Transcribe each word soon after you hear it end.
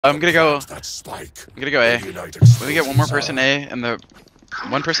I'm gonna go A. Let me get one more person A, and the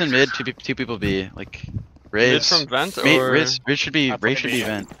one person mid, two people B. Like Ray's Mid from vent or Ray should be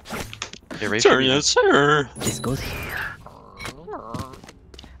vent. Yeah, Ray should be yes, sir. This goes here.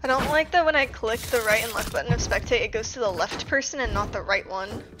 I don't like that when I click the right and left button of spectate, it goes to the left person and not the right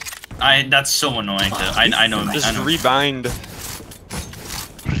one. That's so annoying. I know. Just rebind.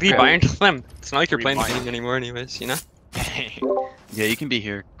 Rebind them. It's not like you're playing the game anymore, anyways. You know. Yeah, you can be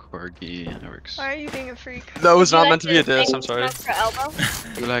here, Corgi. That works. Why are you being a freak? That was not meant to be a diss. I'm sorry.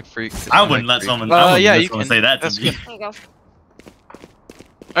 You like freak. I wouldn't let someone. Yeah, you can say that to That's me. good. There you go.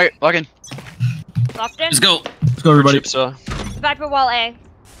 Alright, log in. Locked in. Let's go. Let's go, everybody. Viper wall A.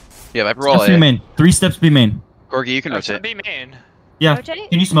 Yeah, Viper roll Steps A. B main. 3 steps B main. Corgi, you can rotate. Be main. Yeah. Rotate?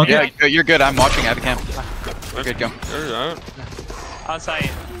 Can you smoke Yeah, it? you're good. I'm watching at the camp. We're good, go. On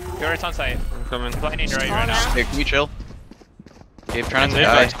site. Yours on site. I'm coming. Blinding right now. Hey, can you chill? Gabe, try not to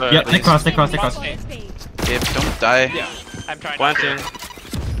die. Yeah, they cross. Gabe, don't die. Yeah. I'm trying. Planting.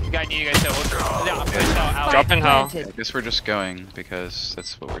 You guys need you guys to hold. Yeah, push out. Drop in hell. I guess we're just going because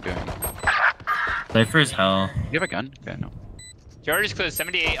that's what we're doing. Cypher is hell. You have a gun? Yeah, no. Yours clear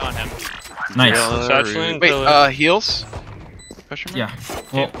 78 on him. Nice. Wait, heals? Question mark? Yeah.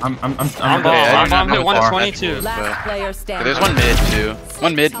 Well, I'm I'm hit 122. Last player Okay, standing. there's one mid too.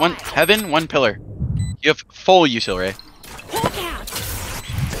 One mid, one heaven, one pillar. You have full usil, Ray.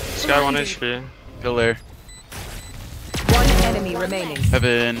 Sky 1 HP. Pillar, One enemy remaining.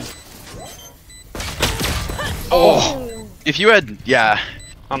 heaven. Oh! If you had, yeah.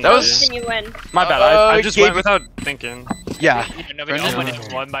 That was, Then you win. My bad. I just Gabe- went without thinking. yeah. Nobody else went in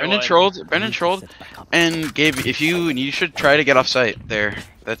one by Brendan one. trolled, and Gabe, if you should try to get off site there.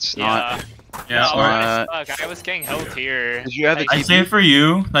 That's not. Yeah. Fuck, I was getting held here. Did you have the I TP? say for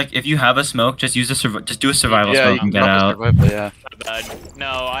you, like if you have a smoke, just use just do a survival Yeah, you smoke and can get drop out. a survival, yeah. Bad.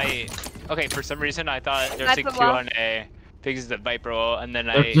 No, okay, for some reason I thought there's Viper 6-2 wall. on A. Pigs the Viper roll, and then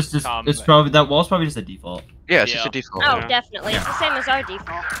It's probably that wall's probably just a default. Yeah, it's just a default. Oh, Yeah. definitely. It's the same as our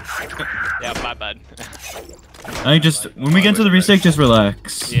default. Yeah, my bad. I think just when we get into the retake, just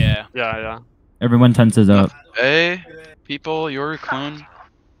relax. Yeah. Yeah. Everyone tenses up. Hey, people, your clone.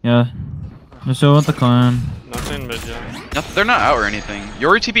 Yeah. Just show out the clan. Nothing mid yet. No, they're not out or anything.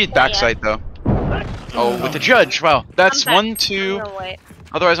 Your TP backside though. Oh, with the judge. Wow, that's I'm back. 1, 2. I'm gonna wait.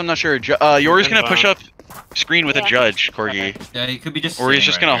 Otherwise, I'm not sure. Yours gonna push up screen with a Yeah. judge, Corgi, Yeah, he could be just. or he's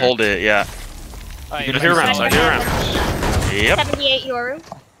just gonna hold it. Yeah. Alright, I hear rounds. I hear rounds. Yep. 78 Yoru.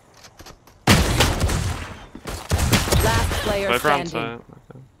 Last player Viper on standing. site.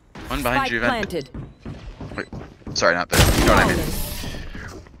 One behind Spike you, Vent. planted. Sorry, not that. You know what I mean?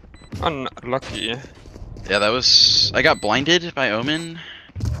 Unlucky. Yeah, that was. I got blinded by Omen,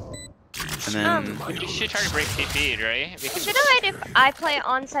 and then. You should try to break TP, right? Because Should I, if I play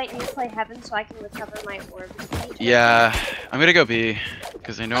on site and you play heaven, so I can recover my orb? Yeah, I'm gonna go B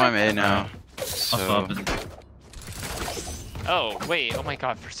because I know I'm A now. So. Oh wait, oh my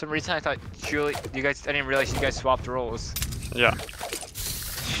god! For some reason I thought Julie, I didn't realize you guys swapped roles. Yeah.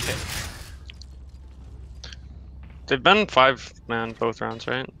 They've been 5-man both rounds,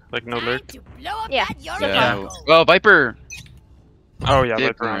 right? Like no lurk. Yeah. Yeah. Well, Viper Oh yeah, did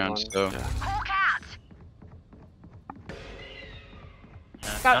Viper round round, 1. so. Yeah.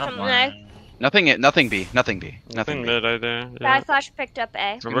 Got something A. Nothing B. Nothing B. Nothing Nothing B. mid either. Sky Yeah. Flash picked up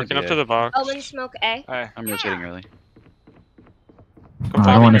A. We're working up to the box. Omen smoke A. I'm rotating early.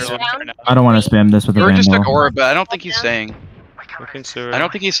 I don't want to. Round. I don't want to spam this with a Or just took band Aura, but I don't think he's saying. Looking sewer. I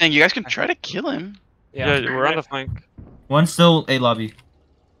don't think he's saying. You guys can try to kill him. Yeah, we're on the flank. One still A lobby.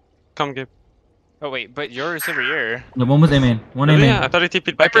 Come, Gabe. Oh wait, but yours over here. The one was A main. One A Really? main. Yeah, I thought he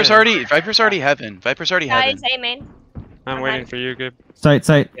TP'd back Viper's in. already heaven. Viper's already heaven. Guys, A main. I'm waiting for you, Gabe. Site.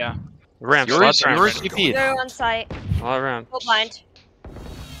 Ramp, Yours ramp. TP. Yoru on site. All around. Full blind.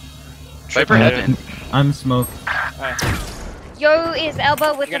 Viper Yeah. heaven. I'm smoke. Yoru is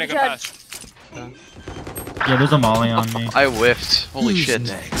elbow with You the gotta go judge. fast. Yeah, there's a molly on me. I whiffed. Holy shit.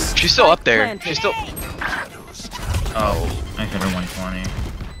 She's still up there. She's still. Oh, I hit her 120.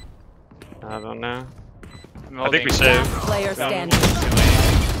 I don't know. I'm I think we holding. saved. Last player standing.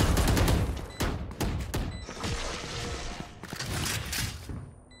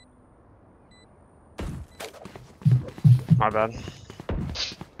 My bad.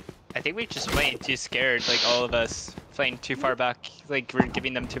 I think we just playing too scared, like all of us playing too far back. Like we're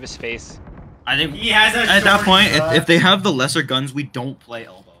giving them too much space. I think at that point, if they have the lesser guns, we don't play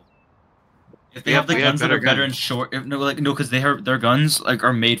elbow. If they have the we have guns that are better better and short, because their guns like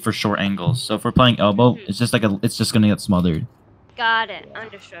are made for short angles. So if we're playing elbow, it's just gonna get smothered. Got it.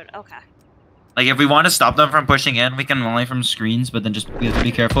 Understood. Okay. Like if we want to stop them from pushing in, we can only from screens, but then just we have to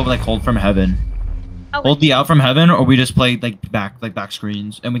be careful. Like hold from heaven. Oh, Hold the out from heaven, or we just play like back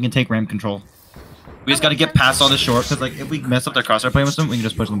screens, and we can take ramp control. We just gotta get past all the short, because like if we mess up their crosshair play with them, we can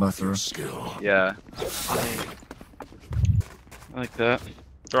just push them back through. Yeah. I like that.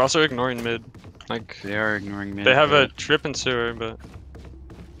 They're also ignoring mid. Like They are ignoring me. they have a trip and sewer, but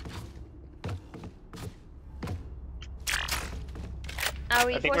Are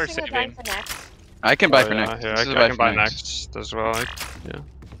we I think we're forcing a buy saving. for next? I can buy oh, for yeah, next. yeah, This is a I can for buy next as well. Yeah.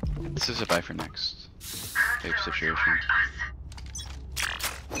 This is a buy for next type situation.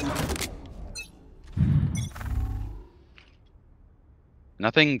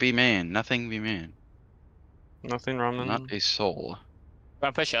 Nothing be main. Nothing be main. Nothing ramen. Not a soul.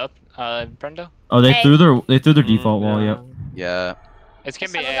 Wanna push up, Brendo? Oh, they Hey. threw their default wall. Yep. Yeah. It's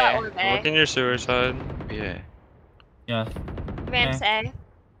gonna be Someone got A. orb A. Look in your sewer side. Yeah. Yeah. Ramps A.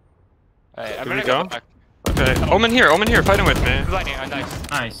 Alright, I'm Do gonna we go go? back. Okay. Omen here, fighting with me. Blinding, oh, nice.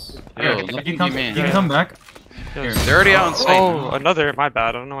 Nice. Oh, Here, look you at can you, come. man. You can come back. Yes. They're already out on site. Oh, another. My bad.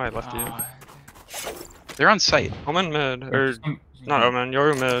 I don't know why I left you. They're on site. Omen mid, or not Omen.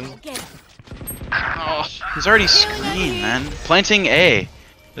 Yoru mid. Oh, he's already screened, man. Planting A.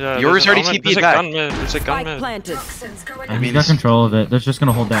 Yeah. Yours there's an already Omen- TP'd There's a back. gun mid. There's a gun Spike mid. planted. I mean, got control of it. They're just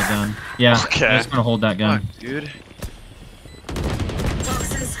gonna hold that gun. Yeah. Okay. They're just gonna hold that gun. Fuck, dude.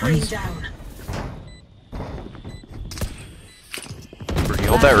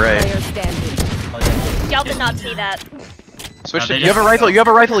 Hold that right. Player standing. Y'all did not see that. Switch they it. You have a rifle. You have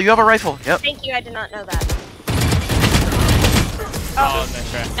a rifle. You have a rifle. Yep. Thank you, I did not know that. Oh,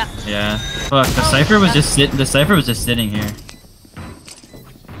 that's right. Yeah. Fuck. The cipher was just sitting. The cipher was just sitting here.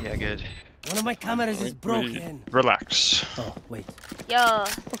 Yeah, good. One of my cameras is broken. Relax. Oh, wait. Yo.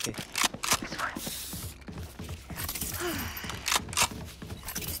 Okay.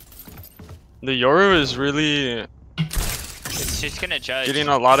 The Yoru is really It's just gonna judge. getting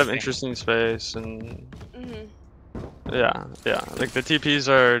a lot of interesting space, and Mhm. yeah. Like the TPs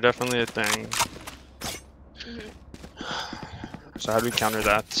are definitely a thing. Mhm. So how do we counter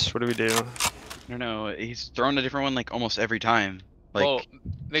that? What do we do? I don't know. He's thrown a different one like almost every time. Like, Well,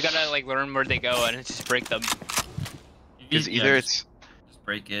 we gotta like learn where they go and just break them. because either it's. Just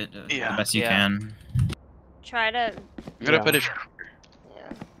break it the Yeah. best you Yeah. can. Try to. I'm gonna Yeah. put it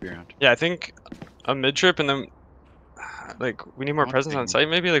Yeah. around. Yeah, I think a mid trip, and then like we need more One presence on thing. site.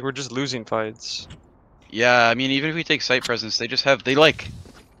 Maybe like we're just losing fights. Yeah, I mean, even if we take site presence, they just have. They like.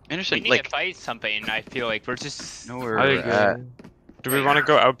 We Interesting. need Like, to fight something. I feel like we're just. know where I we're agree. at. Do we want to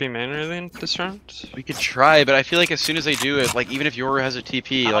go out B main really in this round? We could try, but I feel like as soon as they do it, like even if Yoru has a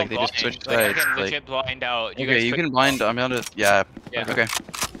TP, I'm like they just blind. switch Like, I sides. can Like, legit blind out. You okay, guys you put- can blind. I'm gonna. Yeah. Yeah. Okay.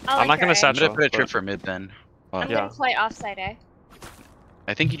 I I'm not gonna your A. I'm gonna put a but- trip for mid then. I'm Yeah. gonna play offside A.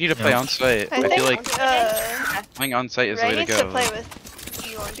 I think you need to play Yeah. on site. I I think feel like playing on site is the Ray way to needs go. to play with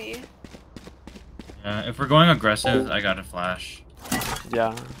you on B. Yeah. If we're going aggressive, I got a flash.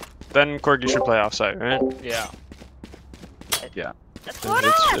 Yeah. Then Corgi should play offsite, right? Yeah. That's If what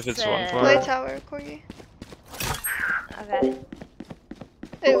it's- if it's one for- Play tower, Corgi. Okay.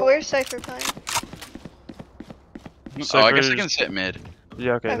 Hey, where's Cypher playing? Oh, I guess I Cypher's- can sit mid.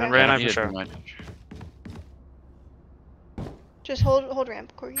 Yeah. Okay. Then Okay. Ray and I I don't for need to do sure. much. Just hold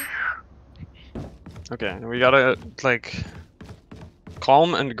ramp, Corgi. Okay. And we gotta like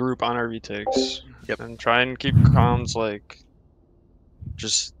calm and group on our retakes. Yep. And try and keep comms like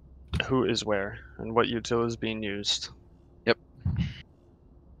just who is where and what util is being used. Yep.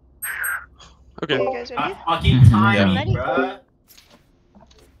 Are you Okay. guys ready? Fucking timing, bro.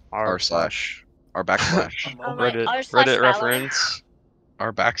 R slash. R backslash. Oh, wait, Reddit R slash Reddit Valor. reference.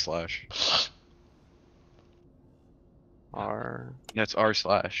 R backslash. R That's R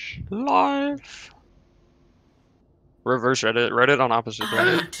slash. live. Reverse Reddit. Reddit on opposite.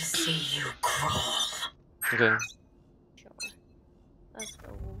 Reddit. to see you crawl. Okay. Let's go.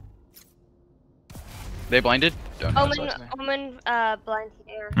 They blinded? Don't know. so it's- Omen, blind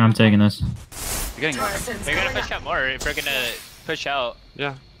air. I'm taking this. You're getting. We're gonna push out more if we're gonna push out.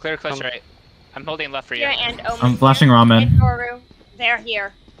 Yeah. Clear cluster Come. right. I'm holding left for you. Here and Omen. I'm flashing here. ramen. And Doru. They're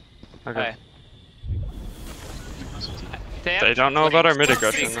here. Okay. They They don't know about our mid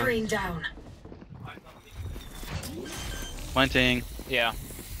aggression. though. Screen down. Planting. Yeah.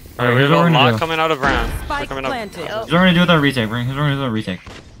 Alright, we here's have what a we're gonna lot do. coming out of ramp. They're Spike coming up. planted. Oh. Here's what we're gonna do with our retake. Here's what we're gonna do with our retake.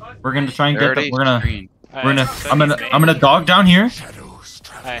 We're gonna try and They're get the. already We're gonna. screened. We're gonna. I'm gonna dog down here.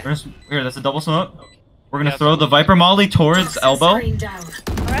 We're gonna, here, that's a double smoke. We're gonna Yeah, throw the Viper Molly towards elbow. Screen down.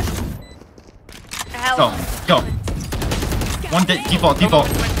 Go, go. One default.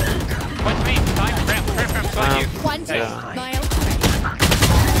 What's me? Time. Ramp. Um, One Yeah.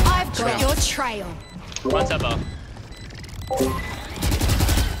 I've got your Betrayal. One's elbow.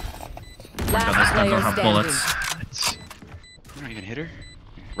 God, this gun don't have bullets. I don't even hit her.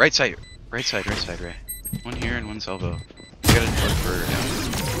 Right side, right, One here and one's elbow. We gotta look for her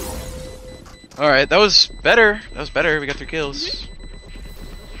down. Alright, that was better. We got 3 kills.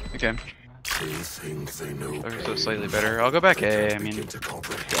 Okay. So slightly better. I'll go back A. I mean,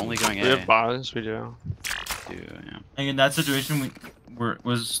 only going A. We have bars, we do. Yeah. And in that situation,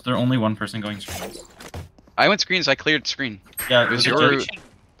 was there only one person going screens? I went screens. I cleared screen. Yeah, it was your. your.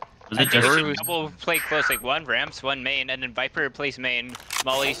 Was I it think just? we should double play close, like 1 ramps, 1 main, and then Viper plays main,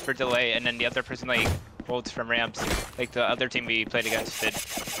 Molly's for delay, and then the other person like holds from ramps, like the other team we played against did.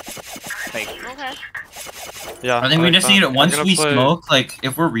 Like, Okay. Yeah. I think we just need it once we smoke. Like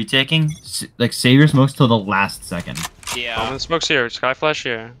if we're retaking, like save your smokes till the last second. yeah. Smoke's here. Sky flash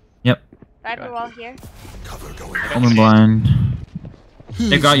here. Yep. Viper wall here. I'm blind.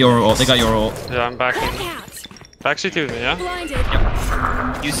 They got your ult. Yeah, I'm back. Back CT with me, yeah?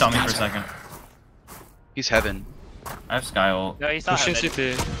 Yep. You saw me for a second. He's heaven. I have sky ult. No, he's not Pushing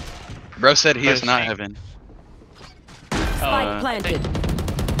heaven. CT. Bro said he is not heaven. Planted.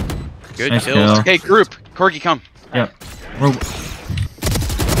 Good Nice kills. kill. Okay, group. Corgi, come. Yep. We're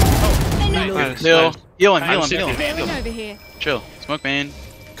Nice. Heal. Heal him. I'm Heal him. CT. Over here. Chill. Smoke main.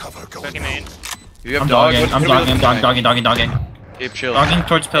 Smoking main. You have I'm dog. dogging. I'm dogging. Keep chill. Dogging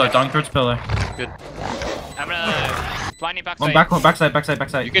towards pillar. Good. I'm gonna blinding backside. One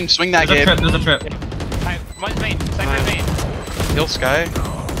backside. You can swing that There's Gabe. a trip. One's main. Cypher main. Heal Sky.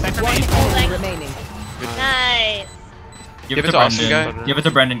 Cypher main. Holding. Remaining. Nice. Give it to Austin guy. Give it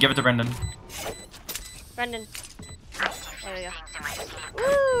to Brendan. Brendan. There we go.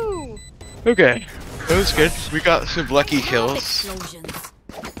 Woo! Okay. That was good. We got some lucky kills. Explosions.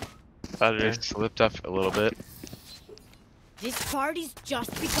 Better. They slipped up a little bit. This party's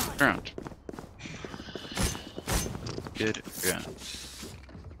just begun. Around. Good. Yeah.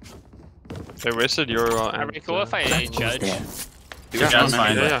 They wasted your Are we cool if I judge? Do Yeah, what you that's want,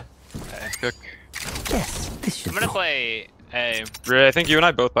 fine. man. Yeah. Cook. Yes, this should I'm gonna play a Ray, I think you and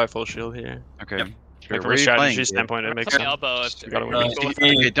I both buy full shield here. Okay. Yep. Sure. Like, from Where a are you playing? strategy Gabe? standpoint, it makes play sense. elbow. You gotta win.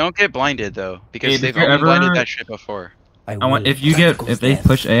 Okay, don't get blinded though, because Gabe, they've if you're only blinded ever- that shit before. I want if they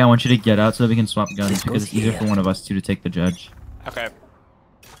push A, I want you to get out so that we can swap guns because it's easier for one of us two to take the judge. Okay.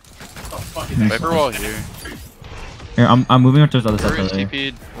 Viper wall here. Here, I'm moving up to the other side. Yoru's of the A.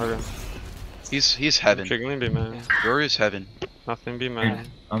 TP'd. Okay. He's heaven. Jiggling B man. Yoru's heaven. Nothing B Here, man.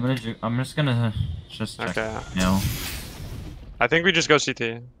 I'm just gonna just check Okay. now. I think we just go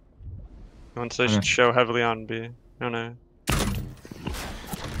CT. Once they Okay. show heavily on B. No.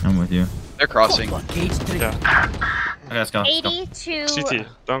 I'm with you. They're crossing. Yeah. Okay, let's go. 80 to CT.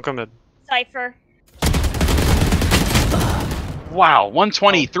 Don't come mid. Cypher. Wow,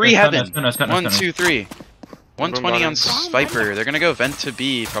 120, 3 Nice cut, heaven. nice cut. 1, 2, 3. 120 on bottom. Viper. They're gonna go vent to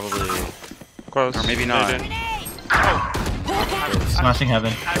B probably, Close. or maybe not. Smashing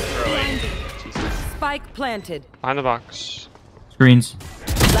heaven. Spike planted. Behind the box. Screens.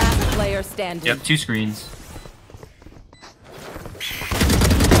 Last player standing. Yep, 2 screens.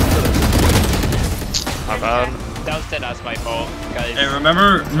 Not bad. That was dead. That's my fault, guys. Hey,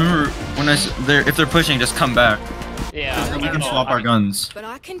 remember when if they're pushing, just come back. Yeah. So we can swap our guns. But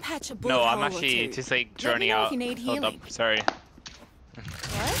I can patch a bullet No, I'm hole or actually two. just like Let me droning know if out. you need Hold up. healing. Sorry.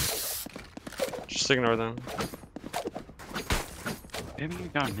 What? Just ignore them. Maybe we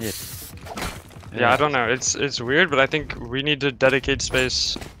got mid. Yeah, I don't know. It's weird, but I think we need to dedicate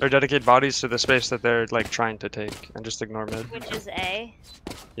space or dedicate bodies to the space that they're like trying to take, and just ignore mid. Which is A.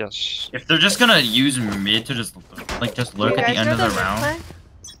 Yes. If they're just gonna use mid to just lurk at the end of the round.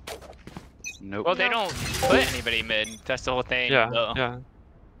 Nope. Well, they don't put anybody mid. That's the whole thing. Yeah. though. Yeah.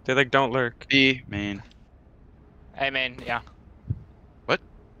 They like don't lurk. B main. Hey, man. Yeah.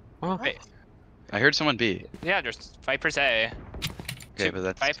 Oh. Wait. I heard someone B. Yeah. There's Viper's A. Okay, but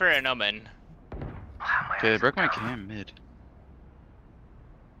that's Viper and Omen. okay. I broke my cam mid.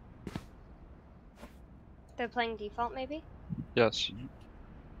 They're playing default, maybe? Yes.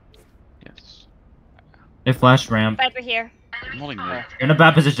 Yes. They flash ramp. Viper here. I'm holding mid. You're in a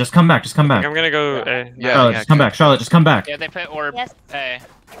bad position. Just come back. Just come I back. think I'm gonna go A. Yeah. Charlotte, just come back. Charlotte, just come back. Yeah, they put orb Yes. A.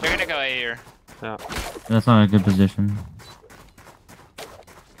 They're gonna go A here. That's not a good position.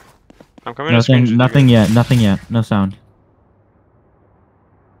 I'm coming to screen. Nothing yet. No sound.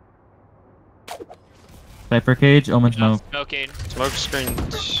 Cypher cage. Omen smoke. Okay. Smoke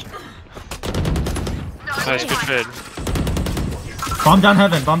screens. Nice, good trade. Bomb down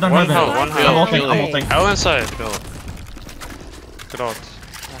heaven. Bomb down One heaven. health, one I'm health. ulting. I'm ulting. Hell inside. Good ult.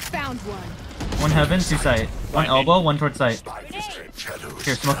 Found one. One heaven, 2 sight. One elbow, 1 towards sight.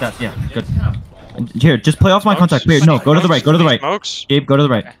 Here, smoke that. Yeah, good. Here, just play off my contact. Clear. No, go to the right. Go to the right. Smokes. Gabe, go to the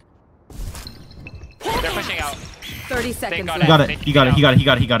right. They're pushing out. 30 seconds. got He got it. He got it. He got it. He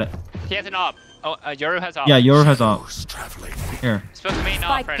got it. He got it. He has an op. Oh, Yoru has op. Yeah, Yoru has op. Here. Supposed to main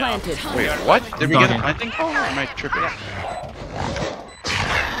op Spike right now. planted. Wait, what? Did we Got get a him. planting call? Or am I tripping?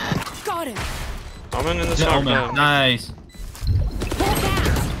 Got him. Omen in the Yeah, smoke. Omen. Yeah. Nice.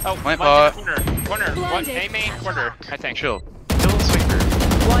 Oh, Plant one's bot. in the corner. Corner. One Blinded. A main corner, I think. Chill. Kill Cypher.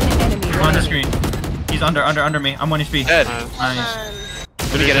 One enemy On the remaining. screen. He's under me. I'm 1 HP. Dead. Nice.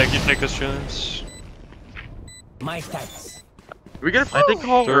 Did you take this chance? My thanks. Did we get a planting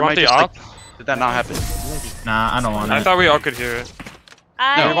call? Do Or we am I want the just op? like, did that not happen? Nah, I don't want I it. thought we all could hear it.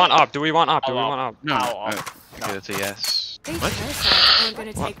 Do we want op? Do we want op? Do we want op? No. Ow, Okay, that's a yes. These What? parasites aren't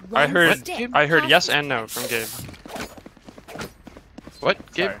gonna take I one heard. step I heard yes past and no from Gabe. What,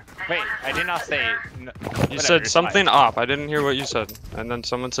 Gabe? Sorry. Wait, I did not say. You said something op. I didn't hear what you said, and then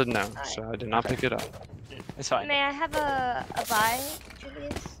someone said no, so I did not pick it up. It's fine. May I have a buy,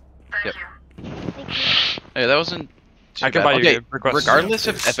 Julius? Yep. Thank you. Hey, that wasn't too I can bad. buy you, Okay, Gabe. Request. regardless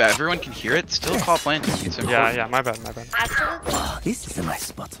if everyone can hear it, still call planting. It's important. Yeah, my bad. Absolutely. Oh, this is a nice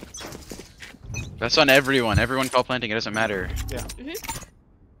spot. That's on everyone. Everyone call planting. It doesn't matter. Yeah.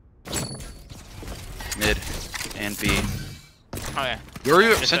 Mid and B. Oh yeah.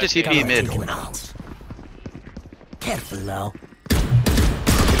 Yoru sent a TP mid. Going out. Careful now.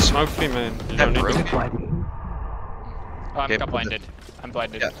 Smoke me, man. You don't need broke. to. Oh, I'm Okay. got blinded. I'm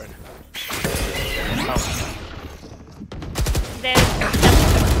blinded. Yeah. Oh, There's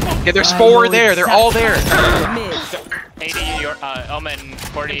Okay, there's 4 there. They're all there. mid. 80, your Omen,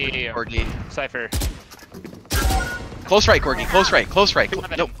 40, Corgi. Cypher. Close right, Corgi. Close right. Close right.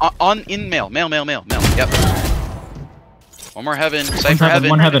 No, on in mail. Mail. Yep. One more heaven. Cypher heaven.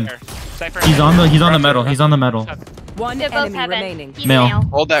 One heaven. Cypher. He's on the metal. He's on the metal. One They're both enemy heaven. remaining. He's Male. male.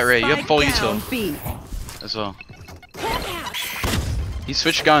 Hold that Ray. You have Spike full down, util B. as well. He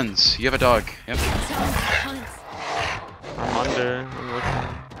switched guns. You have a dog. Yep. I'm under. I'm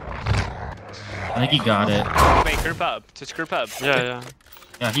looking. I think he got it. Wait, group up. Just group up. Yeah.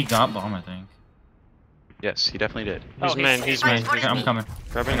 Yeah, he got bomb, I think. Yes, he definitely did. He's main. He's main. Okay, I'm coming.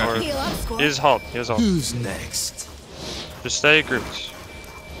 Grabbing I got orb. you. He's halt. He's halt. Who's next? Just stay grouped.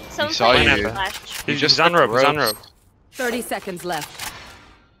 Someone saw playing you. Flash. He He's just on took rope. He's on ropes. rope. 30 seconds left.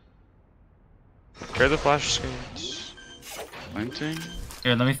 Clear the flash screens. Planting.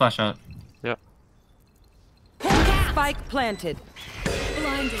 Here, let me flash out. Spike planted.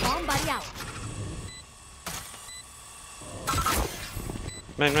 Blinded. Somebody out.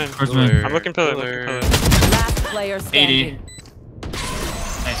 Main. Where's main? I'm looking pillar. Last player 80. standing.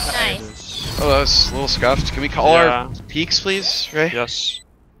 Nice. Nice. Oh, that was a little scuffed. Can we call Yeah. our peaks, please? Ray? Yes.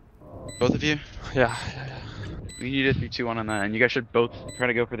 Both of you? Yeah. We need a 3-2-1 on that, and you guys should both try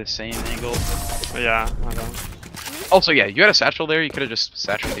to go for the same angle. Yeah. I don't. Also, yeah, you had a satchel there. You could have just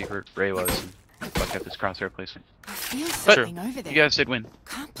satchelled where Ray was and fucked up this crosshair placement. I feel But something over there. You guys did win.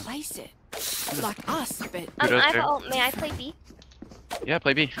 Can't place it. Like us, but I does have there? ult. May I play B? Yeah,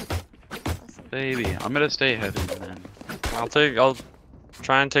 play B. Awesome. Play B. I'm gonna stay heaven then. I'll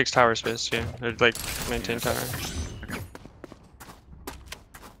try and take tower space here. Or like maintain tower.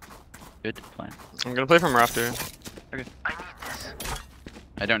 Good plan. I'm gonna play from rafter.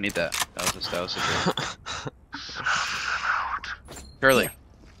 I don't need that. That was a joke. Curly.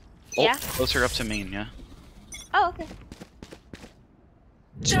 Yeah? Closer up to main, yeah? Oh, okay.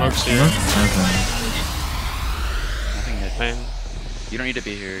 Smokes here. Nothing mid. Main. You don't need to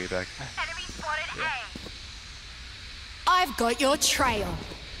be here, you're back. I've got your trail.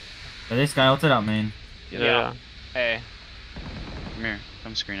 Yeah, this guy ulted out main. Yeah. Hey, Come here.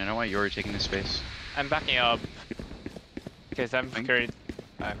 Come screen. I don't want Yori taking this space. I'm backing up. Because I'm carried.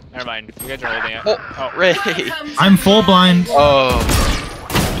 Never mind. You guys are holding it. Oh, Ray! I'm full blind. Oh.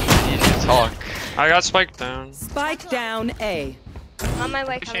 You need to talk. I got spiked down. Spike down A. I'm on my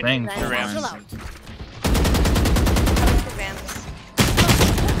way coming Dang, to full them. blind. Coming to Rams.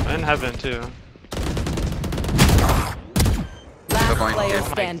 In heaven too. Last blind. player Oh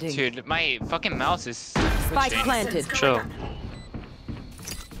my- standing. Dude, my fucking mouse is. Spike switching. planted. Chill.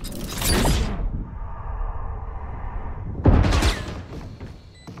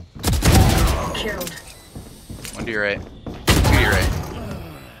 One to your right. Two to your right.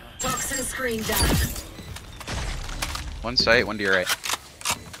 Toxin screen down. One sight, one to your right.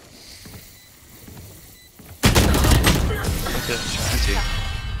 Okay. One, two.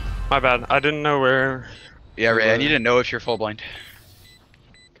 My bad. I didn't know where. Yeah, Ray, I need to know if you're full blind.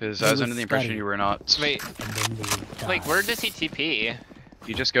 Because I was under the impression you were not. Wait, like, where does he TP?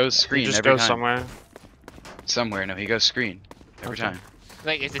 He just goes screen He just every goes time. somewhere. Somewhere, no, he goes screen every Okay. time.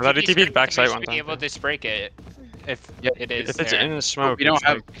 Like, is it I thought he TP TP'd screen? backside We one should be time. able to just break it if Yeah, it is If it's there. in the smoke, we don't it's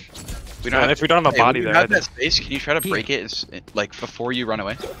have. like- We Yeah, if we don't have a Hey, when body you there, have I that think- space, can you try to break it like before you run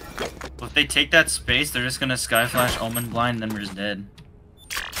away? Well, if they take that space, they're just gonna sky flash Omen blind, and then we're just dead.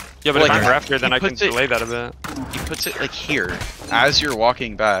 Yeah, but Like, if I'm grafted, then he I can puts it- delay that a bit. He puts it like here, as you're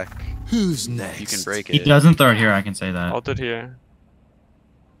walking back. Who's You next? can break He it. doesn't throw it here, I can say that. Ulted here.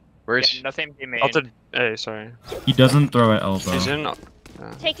 Where's Yeah, nothing be made. Ulted A, sorry. He doesn't throw at elbow. He's in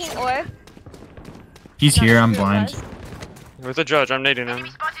Taking orb. He's Not here, sure I'm who it blind. was. with the judge. I'm nading him.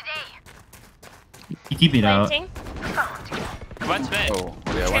 He TP'd out. Planting. One's mid. Oh,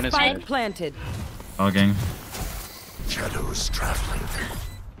 yeah, one is Spike mid. planted. Dogging. Shadows traveling.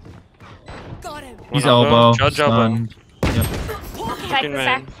 Got him. He's One elbow. Judge elbow. Stunned. Yep. Back in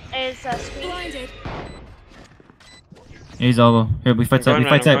back main. is screen. Blinded. He's elbow. Here, we fight I'm sight, we going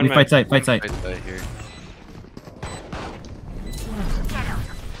fight main, sight, I'm we going fight sight, fight sight. Right side here.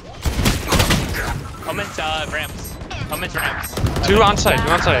 Omen's ramps. Omen's ramps. Two on site. Two on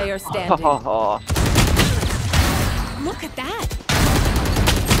Last site. player standing. Look at that.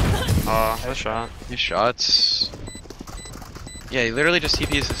 Oh, that shot. These shots. Yeah, he literally just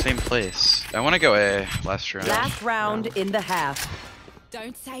TPs the same place. I want to go A last round. Last round in the half.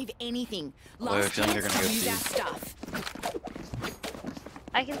 Don't save anything. Although I have a feeling they're gonna go use B. our stuff.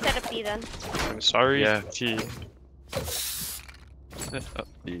 I can set up B then. I'm sorry. Yeah. T. Up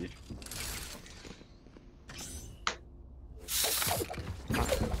B.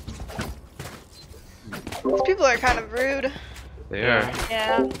 These people are kind of rude. They are.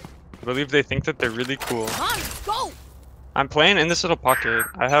 Yeah. I believe they think that they're really cool. Come, go. I'm playing in this little pocket.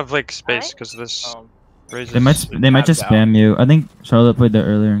 I have like space Alright. because this Oh. raises. They might just tabs out. spam you. I think Charlotte played there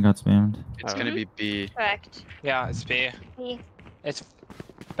earlier and got spammed. It's gonna be B. Correct. Yeah, it's B. B. It's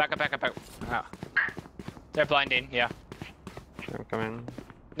back up, back up, back up. Ah. They're blinding, yeah. I'm coming.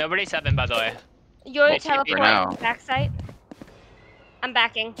 Nobody's 7, by the way. You're Well, TP for now. teleporting backside. I'm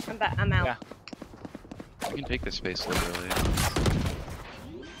backing. I'm out. Yeah. You can take the space literally.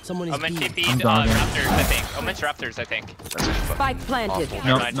 Someone is Omen B. I'm TP'd dogging. Raptors, I think. Omen's Raptors, I think. That's just fucking Spike planted. awful.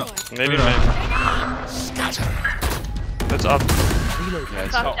 No, Right. no. Maybe Put it on. That's up. Yeah,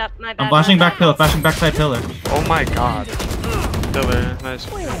 it's Fucked up. My bad. I'm flashing my back pillar, flashing backside pillar. Oh my god. Pillar. Nice.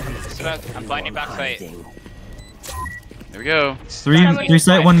 I'm blinding backside. There we go. Three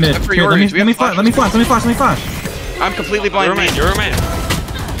sight, one mid. Except for Here, let yours, me we flash, have let me flash, let me flash, let me flash. I'm completely Your blind. main. Your main.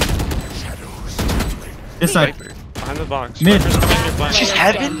 This side. Behind the box. Mid. Viper's coming, you're blind. She's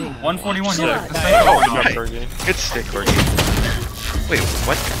heaven? 141 here. Yeah. The cipher Oh, went good off. job, Corgi. Good stick, Corgi. Wait,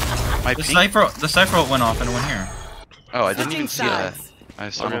 what? My The ping? cipher went off and it went here. Oh, I didn't even see that. sides. I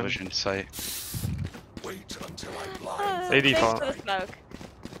have tunnel Okay. vision sight. They default. Thanks for the smoke.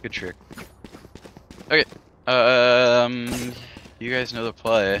 Good trick. Okay. You guys know the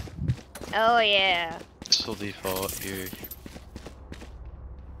play. Oh yeah. This will default here.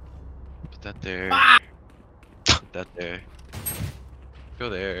 Put that there. Put that there. Go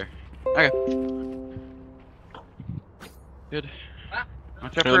there. Okay. Good.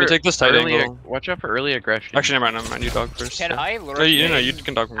 Watch out Here, let me take this tight early. angle. Watch out for early aggression. Actually, never mind. You dog first. Can yeah. I lure No, you know, main you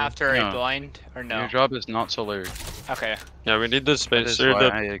can dog for me. after No. a blind or no? Your job is not to lure. Okay. Yeah, we need the That space is or why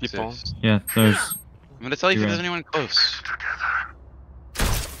the I people. exist. Yeah, there's. I'm gonna tell you if You're there's right. anyone close.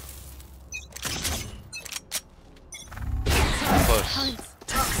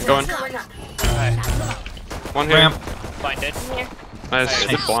 Close. Going. One here. Ramp. Blinded. I'm here. Nice.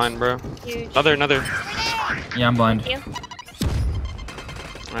 Good blind, bro. Huge. Another. Yeah, I'm blind. Thank you.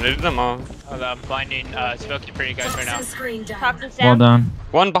 I needed them all. Oh, I'm blinding Smokey for you guys right now. Toxin screen down. Toxins Well down. done.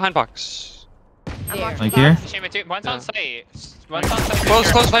 One behind box. I'm There. watching Like here? box. Shame it too. One's Yeah. on site. One's on site.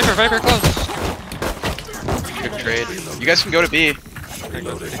 Close, close, Viper, close. Good trade. You guys can go to B.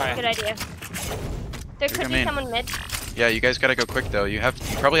 Alright. Good idea. There could come be in. someone mid. Yeah, you guys gotta go quick though. You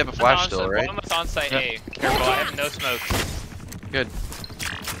probably have a flash still, right? One was on site Yeah. A. Careful, I have no smoke. Good.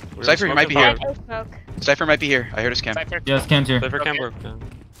 We're Cypher smoking might be fire. here. No smoke. Cypher might be here. I heard his cam. Cypher. Yeah, Cam's here. Cypher can Okay. work. Yeah.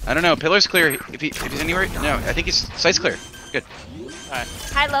 I don't know. Pillar's clear. If he's anywhere, no. I think he's sight's clear. Good.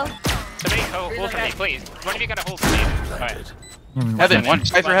 High low. Somebody hold for me, please. One of you gotta hold for me. Alright. Heaven. One.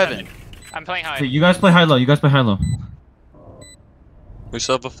 Cypher heaven. I'm playing high. Okay, you guys play high low. You guys play high low. We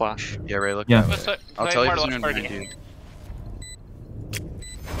still have a flash. Yeah, Ray. Look. Yeah. Up. Let's I'll play tell you if Mortal there's anyone Kombat. behind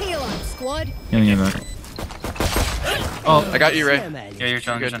you. Heal up, squad. Getting it back. Oh, I got you, Ray. Yeah, you're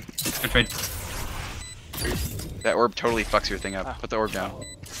trying Good. Good trade. That orb totally fucks your thing up. Put the orb down.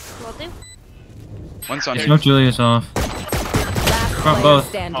 Will do. One's on. Smoke Julius off. Last Front player both.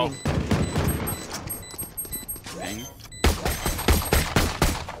 standing. Bang.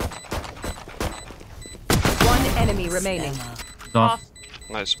 enemy remaining. It's off.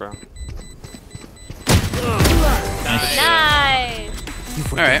 Nice, bro. Nice.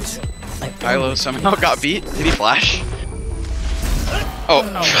 Alright. Kylo somehow got beat. Did he flash? Oh,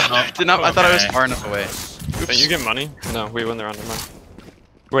 did not. I thought I was far enough away. Wait, you get money? No, we win the round.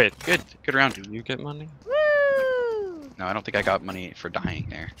 Wait, Good round. do you get money? Woo! No, I don't think I got money for dying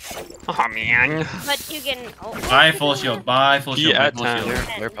there. Oh man. But you can. Oh, Buy full shield. Buy full He shield. Buy at full 10. shield.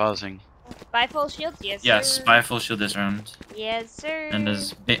 They're pausing. buy full shields, yes. Yes, Sir. buy full shield this round. Yes, sir. And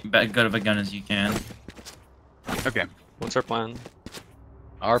as good of a gun as you can. Okay. What's our plan?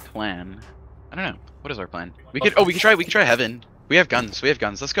 Our plan. I don't know. What is our plan? We could try heaven. We have guns.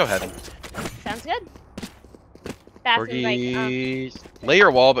 Let's go heaven. Sounds good. Bathroom, Corgi, lay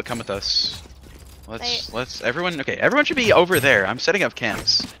your wall, but come with us. Let's everyone. Okay, everyone should be over there. I'm setting up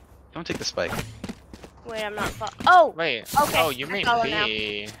camps. Don't take the spike. Wait, I'm not. Oh. Wait. Okay. Oh, you mean follow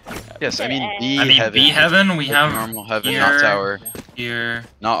B? Yes, I mean B I mean, heaven. B heaven. We Like have normal heaven, here, not tower, here.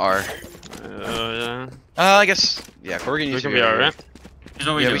 not R. Yeah. I guess. Yeah, Corgi We needs to can be be over alright. here. Here's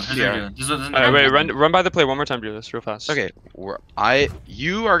what we Yeah, do. we Here's should what be we do. alright. This is what- Alright, wait, run by the play one more time, do this real fast. Okay,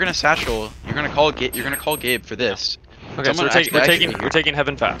 you are gonna satchel. You're gonna call Gabe for this. Okay, so Someone we're taking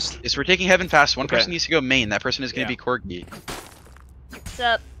heaven fast. Yes, we're taking heaven fast. One Okay. person needs to go main. That person is gonna be Corgi. What's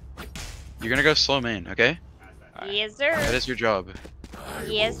up? You're gonna go slow main, okay? Yes, sir. That is your job.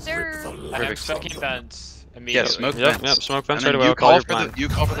 Yes, sir. I'm smoking vents immediately. Yeah, smoke Yep, vents. yep, smoke vents And right then away. I'll call your plan. you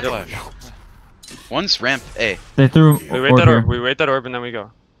call for the flash. Once ramp A. They threw. We wait that orb. We wait that orb and then we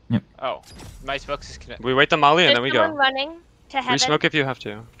go. Oh, my smokes is connected. We wait the molly and There's then we someone go. running to heaven. We smoke if you have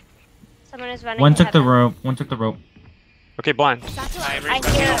to. Someone is running One to took the heaven. rope. One took the rope. Okay, blind. I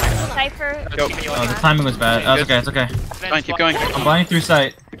hear Cypher. Go. Oh, the timing was bad. Oh, it's okay. It's okay. Fine, keep going. I'm blinding through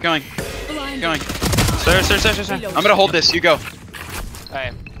sight. Keep going. Keep going. Sir. I'm gonna hold this. You go.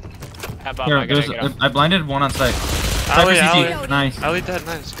 Hey. How about Here, I gotta go? I blinded one on sight. Ali, Cypher Ali. CT. Nice. Ali dead,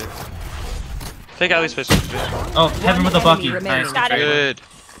 nice, good. Take Ali's face. Oh, heaven with a Bucky. Enemy Nice. Got it. Good.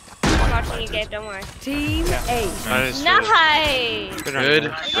 I'm watching you, Gabe. Don't worry. Team A. Nice. Nice. Good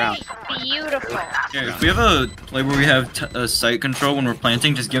round. Beautiful. Yeah, if we have a play where we have sight control when we're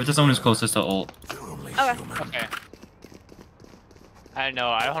planting, just give it to someone who's closest to ult. Okay. Okay. I know.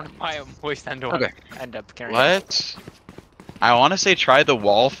 I don't know why I always tend to Okay. end up carrying. What? I want to say try the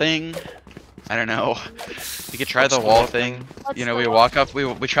wall thing. I don't know. We could try the wall thing. What's You know, the we wall? walk up.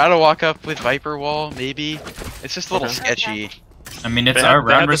 We try to walk up with Viper wall. Maybe. It's just a little Okay. sketchy. I mean, it's They our had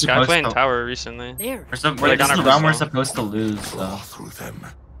round. We're this guy supposed playing to. tower recently. There. This Like is on the our round we're personal. supposed to lose. So. Through them.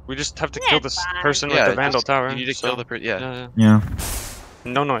 We just have to Yeah, kill this fine. person Yeah, with the Vandal just- tower. You need to so- kill the yeah. Yeah. Yeah.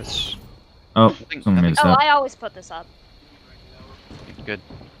 No noise. Oh, Nothing- someone made this Oh, up. I always put this up. Good.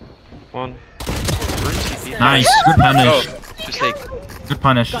 One. Nice. Good Go. punish. Just take. Good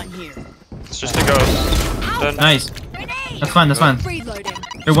punish. It's just a ghost. Done. Nice. That's fine. That's fine. Reloading.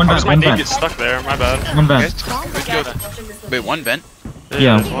 Here, one How vent. does my One name vent. get stuck there? My bad. One Okay. vent. Good kill. Wait, one vent.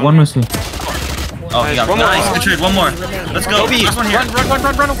 Yeah, there's one was here. Oh, Nice. yeah. One more. Nice. Good trade. One more. Let's go. Go B. Last one here.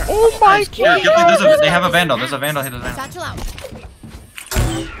 Run. Oh my Here, they have a vandal. There's a vandal. Hit the vandal. Satchel out.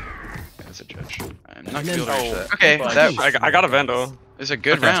 That's a judge. I'm not gonna be able to reach that. Okay, that I got a Vandal. is a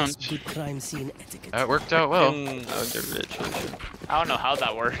good Okay. round. Good crime scene etiquette. That worked out well. I don't know how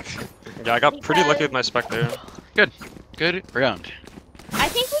that worked. Yeah, I got pretty lucky with my Spectre. Good round. I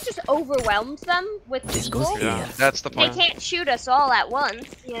think we just overwhelmed them with This goes people. Yeah. here. That's the They point. can't shoot us all at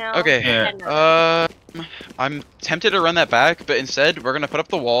once, you know. Okay. Yeah. I'm tempted to run that back, but instead we're gonna put up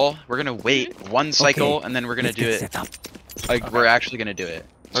the wall. We're gonna wait one cycle, and then we're gonna Let's do get it. set up. Like we're actually gonna do it.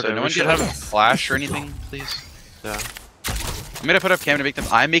 So Okay, no we one should get have- a flash or anything, please. Yeah. I'm gonna put up cam to make them.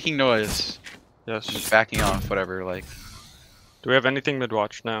 I'm making noise. Yes. Just backing off, whatever. Like Do we have anything mid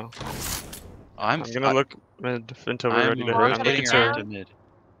watch now? I'm gonna look mid until we're I'm ready to. I'm rotating looking around to. to mid.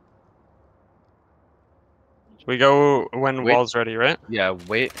 We go when Wait. wall's ready, right? Yeah,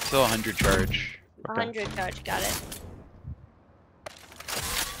 wait till 100 charge. 100 charge, got it.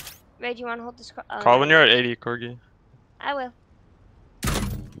 Ray, do you want to hold this? Call when you're at 80, Corgi. I will.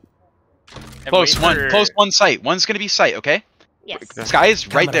 Close one site. One's gonna be site, okay? Yes. Sky is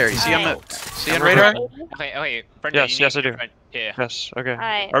right there. You see on the see on radar? Okay, Brendan, Yes, you yes, need I do. to front- Yeah. Yes. Okay.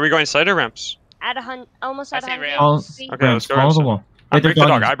 Alright. Are we going side or ramps? At almost at I say 100. ramp. All, Okay, let's go follow ramps. the wall. I Wait, they're break the dog.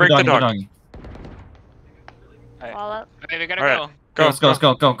 dogging. I break They're the dog. dogging. Wall up. Okay, we gotta Alright. go. Go. Let's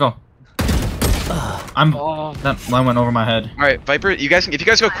go. I'm. That line went over my head. All right, Viper. If you guys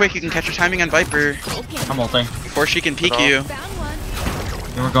go quick, you can catch your timing on Viper I'm ulting. before she can peek Go. you. Found one.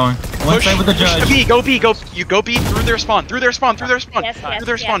 Here we're going. One Push, side with the push to judge. B. Go B. You go B through their spawn. Through their spawn. Yes, Through yes,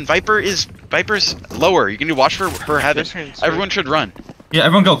 their spawn. yes. Viper's lower. You can do watch for her heaven. Everyone should run. Yeah,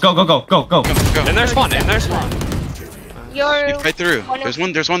 everyone go. Go. In their spawn. In their spawn. You're Right through. one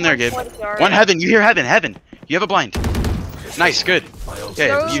of- There's one there, Gabe. 140 yard. One heaven. You hear heaven. You have a blind. Nice, good. Okay,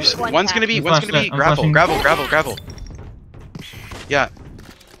 Throw one one's gonna tap. be I'm gravel. flashing. Yeah,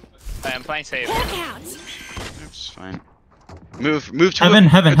 I'm playing safe. that's fine. Move to Heaven, a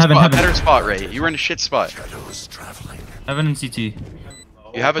heaven, good heaven, spot, heaven. better spot, Ray. You were in a shit spot. Heaven and CT. You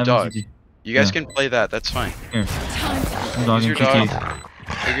have a Heaven dog. and CT. You guys Yeah. can play that. That's fine. Here. I'm dogging Use your dog.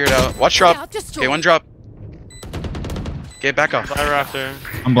 CT. Figure it out. Watch drop. Okay, one drop. Okay, back off. Fire after.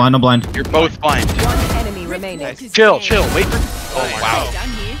 I'm blind. You're both blind. One enemy remaining. Chill. Wait for. Oh wow. Done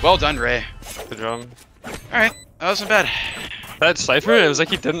here. Well done, Ray. Good job. All right, that wasn't bad. That Cypher, it was like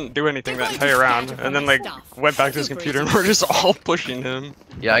he didn't do anything that entire round, and then like went back to his computer and we're just all pushing him.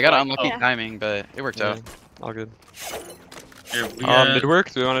 Yeah, I got unlucky Yeah. timing, but it worked out. All good. Here, we, Mid work,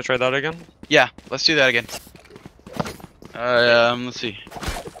 do we want to try that again? Yeah, let's do that again. Let's see.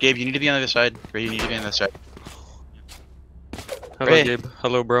 Gabe, you need to be on the other side. Ray, you need to be on the other side. Hello, Ray. Gabe.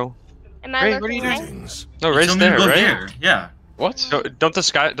 Hello, bro. Am I Ray, what are you looking doing? right? No, Ray's there, right? Yeah. What? No, doesn't the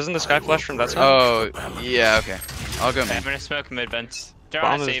sky flash from that side? Oh, yeah, okay. I'll go, Okay, I'm man. gonna smoke mid vents. Don't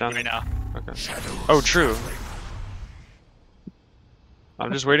Bomb wanna is save down. right now. Okay. Oh, true.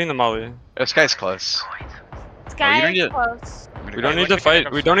 I'm just waiting the molly. This guy's close. Sky don't need is it. close. We don't need to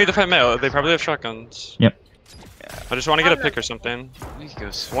fight. We don't need to fight male. They probably have shotguns. Yep. I just want to get a pick or something. He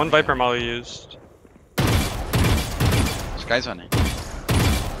goes. One Viper molly used. This guy's on it.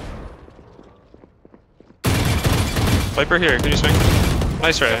 Viper here. Can you swing?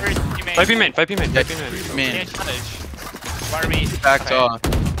 Nice, Ray. Viper main. Viper main. Viper main. Man, Water me. backed off.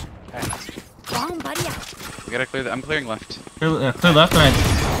 Wrong, buddy. We gotta clear. I'm clearing left. Clear left, right.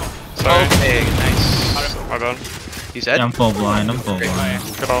 Sorry. Okay, nice. My bad. He's dead. Yeah, I'm full blind. Great.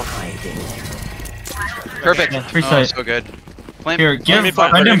 Good all. Perfect. Yeah, free Oh, sight. so good. Plant. Here, give me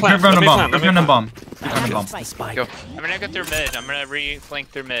plant, random let me plant, bomb. let me Random plant. bomb. Random bomb. Go. I'm gonna go through mid. I'm gonna re-flank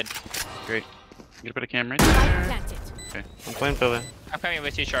through mid. Great. You gonna put a camera in? Planted. I'm playing Billy. I'm coming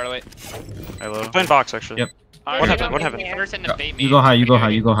with you, Charlotte. Hello. I'm playing box actually. Yep. What happened? What happened? First and bait me. You go high. You go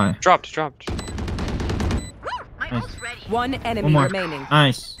high. Dropped. Nice. One enemy One more. remaining.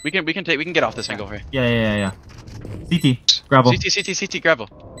 Nice. We can get off this angle, right? Yeah. CT. Gravel. CT, gravel.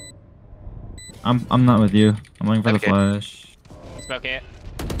 I'm not with you. I'm waiting for the Okay. flash. Smoking it.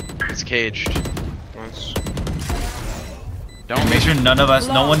 It's caged. Nice. Don't Make sure none of us,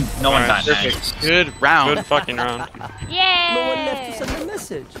 no one Alright, got Perfect. nice. Good round. Good fucking round. Yay! No one left to send a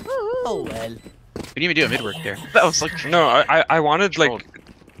message. Oh well. We didn't even do a mid work there. That was like. No, I wanted Controlled. like,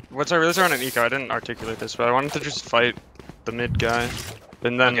 once I realized I wanted an eco, I didn't articulate this, but I wanted to just fight the mid guy,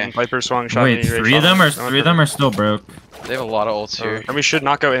 and then Okay. Viper swung shot Wait, me. Ray three of shot them me. are I went three of for them it. are still broke. They have a lot of ults here. And we should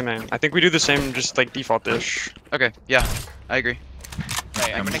not go A main. I think we do the same, just like default-ish. Okay, yeah, I agree.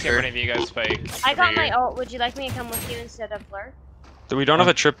 Hey, I'm gonna get one of you guys spike. I got over my here. ult. Would you like me to come with you instead of Blur? We don't have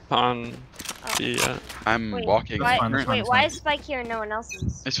a trip on B yet. I'm Wait, walking. Why, fine, it's fine, wait, it's why fine. is Spike here and no one else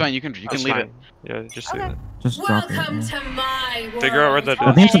is? It's fine. You can That's leave fine. it. Yeah, just leave Okay. it. Just drop it. Yeah. my world. Figure out where that I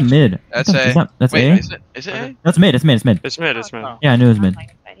is. think it's a mid. That's Is A. that- That's Wait, A? is it A? That's mid. It's mid. It's mid, it's mid. Oh. Yeah, I knew it was mid. Right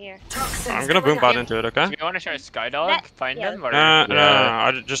here. I'm gonna boom bot into it, okay? Do you want to try Skydog? That- Find yeah. them? Or...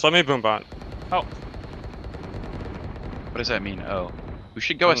 No, just let me boom bot. What does that mean? Oh. We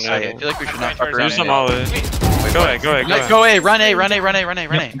should go No. aside. I feel like we should not fuck Use around. Use some in. molly. Go ahead, go ahead, go Let's ahead. go A. Run A. Run A.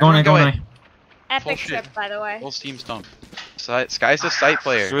 Yep, going in, going in. Epic shit. trip, by the way. Full steam stomp. Sky's a sight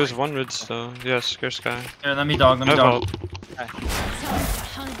There player. was one mid still. Yes, scare Sky. Here, let me dog. Let me No dog. vault.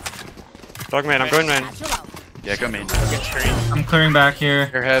 Dog main, I'm going main. Yeah, go main. I'm clearing back here.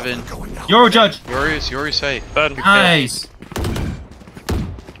 Your heaven. Yo, judge. Yori's sight. Bed. Nice.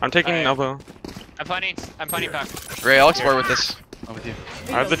 I'm taking Alright. elbow. I'm planning back. Ray, I'll explore with this. I'm with you.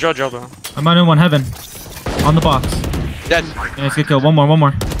 I have the judge elbow. I'm on in one heaven. On the box. Dead. Nice, good kill. One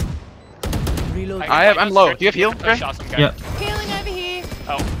more. Reload. I'm low. Do you have heal? I shot some guy. Yep. Healing over here.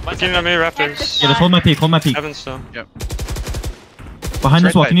 Oh, one Looking at me, Raptors. Yeah, just hold my peak. Heaven still. Behind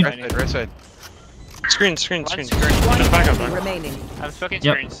this wall. Can you? Right side. Screen. One Just screen. back up, Enemy back. remaining. I'm smoking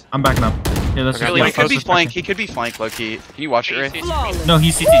Yep. screens. I'm backing up. Here, let's Okay. just. He could be close flank. this He could be flank, low key. Can you watch it, Ray? Flawless. No,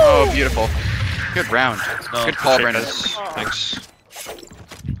 he's CT. Oh, beautiful. Good round. go. Good call, Appreciate Brendan. this. Thanks.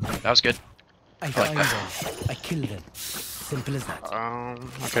 That was good. I like find that. them. I kill them. Simple as that.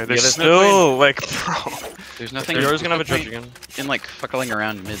 Okay, there's there's no still like, bro. There's nothing. You're always gonna have a there's judge no again. point in like fuckling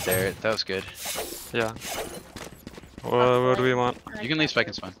around mid there. That was good. Yeah. What do we want? You can leave spike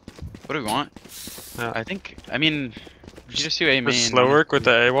and spawn. What do we want? Yeah. I think. I mean, you just do A For main. slow work with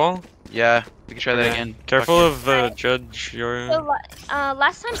the A wall. Yeah, we can try that Okay. again. Careful Fuck of the judge. Your. So,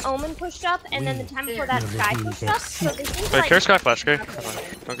 last time Omen pushed up, and then the time before that Sky pushed up, so they seem to Wait, like... care Sky flash. Okay.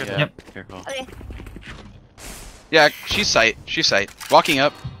 Don't it. get Yeah, that. Yep. Careful. Okay. Yeah, she's sight. She's sight. Walking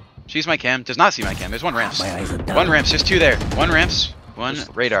up. She's my cam. Does not see my cam. There's one ramps. My eyes are down. One ramps. There's two there. One ramps. One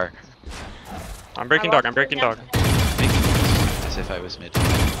radar. I'm breaking dog. I'm breaking dog. As if I was mid.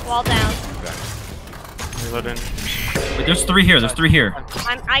 Wall down. Reloading. Wait, there's 3 here. There's 3 here.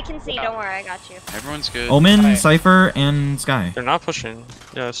 I can see. Don't worry, I got you. Everyone's good. Omen, Cypher, and Sky. They're not pushing.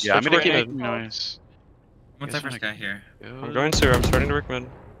 Yes. Yeah, I'm gonna keep working making noise. One Guess Cypher's guy here. I'm going to. I'm starting to work mid.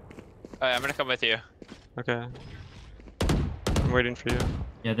 Alright, I'm gonna come with you. Okay. I'm waiting for you.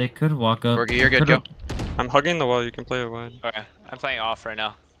 Yeah, they could walk up. Corgi, you're good. Go. I'm hugging the wall. You can play it wide. Okay, I'm playing off right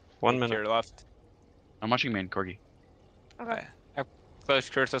now. 1 To minute. your left. I'm watching main, Corgi. Okay. Close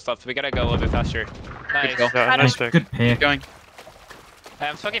Curtis left. We gotta go a little bit faster. Nice. goal. Yeah, nice pick. Good pick. Going. Hey,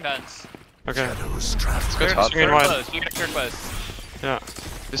 I'm smoking vents. Okay. Let's go top. Swinging You're wide. close. You gotta close. Yeah.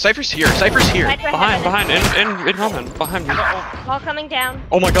 The Cypher's here. Cypher's here. Side for Behind, heaven. behind, in Roman. Behind me. Wall coming down.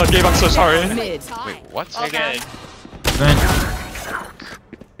 Oh my god, Gabe, I'm so sorry. Mid. Wait, what? You're good. Vent.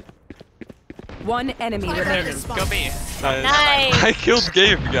 1 enemy remaining. Go B. Nice. Nice. I killed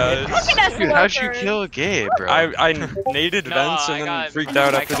Gabe, guys. Look at us, Dude, how'd you workers. kill Gabe, bro? I naded No, vents I and then got- freaked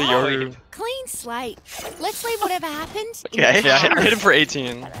out I after the got Yoru. Clean slate. Let's leave whatever happened. Okay. Yeah, I hit him for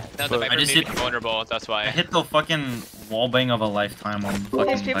 18. No, But- the Viper just made hit- me vulnerable, that's I why. hit the fucking wallbang of a lifetime on the fucking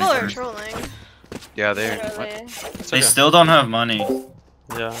These people Viper. are trolling. Yeah, they're. What? Literally. It's They okay. still don't have money.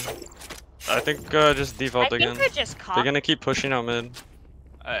 Yeah. I think just I default think again. they're just They're caught. gonna keep pushing out mid.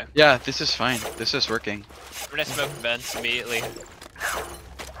 Yeah, this is fine. This is working. I'm gonna smoke vents immediately.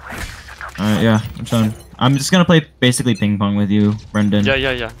 Alright, yeah, I'm showing. I'm just gonna play basically ping pong with you, Brendan.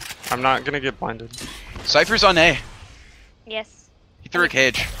 Yeah. I'm not gonna get blinded. Cypher's on A. Yes. He threw a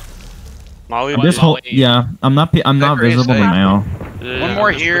cage. Molly, I'm just Molly. yeah, I'm not Cypher is visible A. now. yeah, One more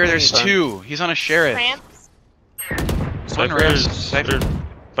I'm just here. looking There's back. 2. He's on a sheriff. Ramps. One ramps. Cypher.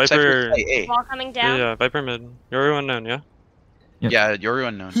 Cypher's Viper. A. Wall coming down. Yeah, Viper mid. Yoru unknown, yeah? Yep. Yeah, Yoru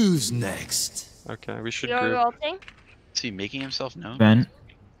unknown. Who's next? Okay, we should You're group. ulting. Is he making himself known? Vent.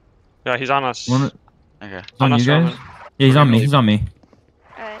 Yeah, he's on us. One, Okay. he's on us, you guys? Roman. Yeah, he's on me. He's on me.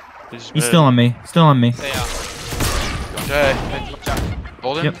 Alright. He's mid. still on me. Still on me. Stay out. Okay.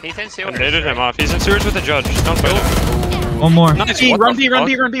 Hold him. Yep. He's in I sewers. naded him off. He's in sewers with the judge. Don't fight him. One more. Nice. B, What run the B, run fuck?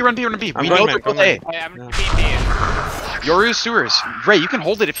 B, run B, run B, run B, run B. I'm We going know mid, they're both going A. mid. Hey, I'm Yeah. TP. Yoru's sewers. Ray, you can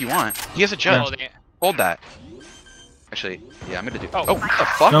hold it if you want. He has a judge. Holding it. Hold that. Actually, yeah, I'm gonna do. Oh. Oh, what the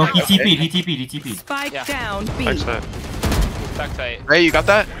fuck? No, he Okay. TP'd. He TP'd. He TP'd. Spike Yeah. down. B. Backside. Back tight. Ray, you got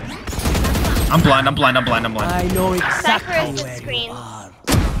that? I'm blind. I'm blind. I'm blind. I'm blind. I know Cypher exactly is the where you screen. are. 1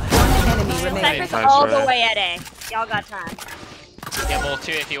 enemy remaining. Cypher's Nice, all right. the way at A. Y'all got time. Yeah, well,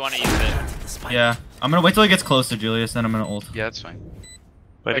 2 if you want to use it. Yeah. I'm gonna wait till he gets close to Julius, then I'm gonna ult. Yeah, that's fine.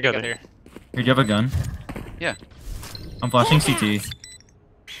 Play together. Here, do you have a gun? Yeah. I'm flashing CT.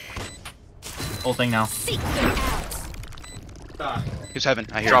 Ulting now. Seek them out. Who's heaven?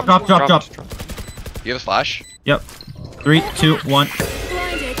 I hear Drop, him. drop, drop. You have a flash? Yep. 3, 2, 1.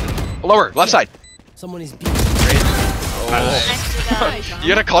 Blinded. Lower, left side. Someone is being Nicely You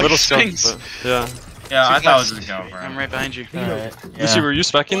gotta call your Little stuff, strings. but yeah. Yeah, I Two thought it was flash. just go for I'm him. right behind you. Alright. Lucy, were you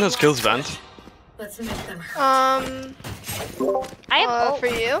specking those kills vent? I have ult. For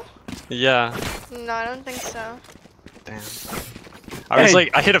you? Yeah. No, I don't think so. Damn. I was Hey.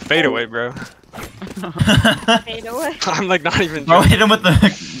 like, I hit a fadeaway, bro. Fade away. I'm like not even. Bro, joking. hit him with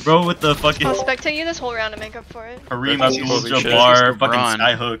the bro with the fucking I'll spectate you this whole round to make up for it. Kareem Holy Abdul-Jabbar shit. fucking LeBron.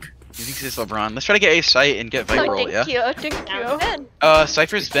 skyhook. You think this is LeBron? Let's try to get A site and get Viper ult, yeah? Thank Sounds good.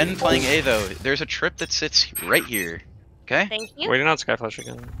 Cypher's been playing A though. There's a trip that sits right here. Okay? Thank you. Waiting on Skyflash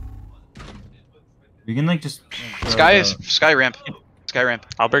again. You can like just Sky ramp. Sky ramp.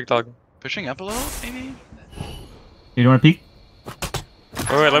 I'll break dog. Pushing up a little, maybe? You don't want to peek?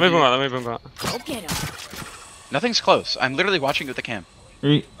 Wait, let me boom out. Let me boom out. Go get him. Nothing's close. I'm literally watching with the cam.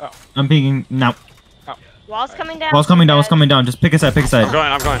 3. I'm peeking now. Wall's coming down. Wall's coming down. Wall's coming down. Just pick a side. Pick a I'm side. going.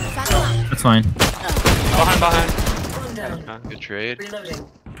 I'm going. That's fine. Behind. Okay. Good trade.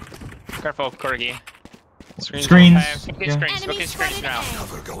 Careful, Corgi. Screen. Screens. Smoking Yeah. screens, smoking screens now.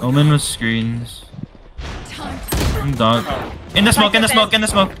 Omen with screens. Dog. In the smoke. In the smoke. In the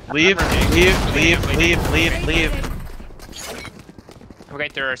smoke. Leave. I'm going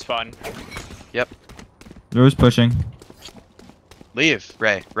through our spawn. There was pushing. Leave.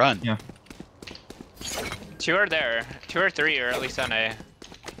 Ray. Run. Yeah. 2 are there. 2 or 3 are at least on A.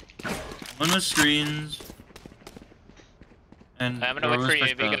 One with screens. And I'm gonna wait for you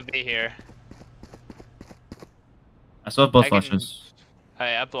if you can be here. I still have both I can- flashes.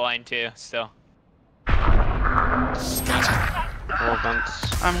 I up blind too, still. All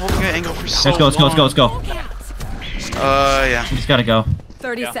vents. I'm holding an angle for so Let's go. Let's go. Let's go. Let's go. Look out. Yeah. We just gotta go.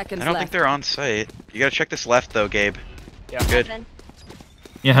 30 Yeah. seconds I don't think left. they're on site. You gotta check this left though, Gabe. Yeah. Good. Heaven.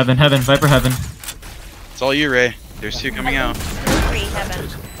 Yeah, heaven, Viper heaven. It's all you, Ray. There's two coming out. 3 heaven.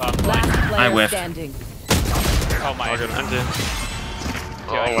 Last player I whiff. standing. Oh my All good. god.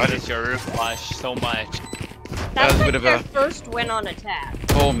 Empty. I wanted your roof flash so much. That's was a like bit of their a- first win on attack.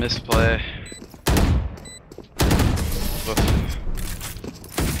 Full misplay. Oof.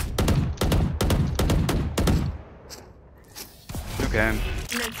 Okay.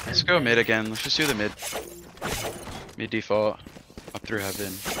 Let's go mid again. Let's just do the mid. Mid default. Up through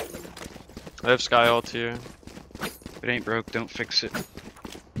heaven. I have Sky ult here. If it ain't broke, don't fix it.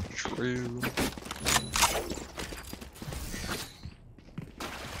 True.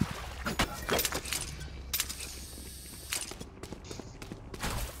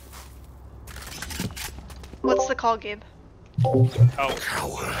 What's the call, Gabe? Oh,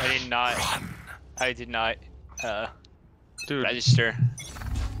 I did not, Dude. register.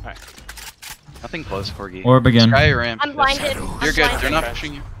 Nothing close, Corgi. Orb again. Sky ramp. I'm blinded. You're good. They're not Okay.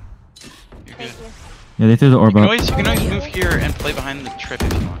 pushing you. You're good. Thank you. Yeah, they threw the orb You up. can always move here and play behind the trip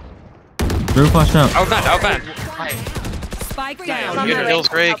if you want. Drew flashed out. Outbound. Spike Yeah, down. You get the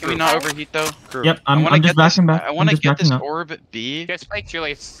kills, way. Ray. Can we not overheat though? Yep, I wanna I'm just get this- backing back. I want to I'm just get this backing up. orb at B. Get Spike,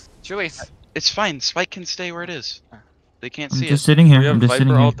 Julius. Julius. It's fine. Spike can stay where it is. They can't I'm see just it. sitting here. We have I'm just sitting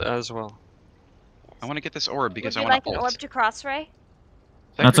Viper here. ult as well. I want to get this orb because Would I you want like to an ult. orb to cross, Ray?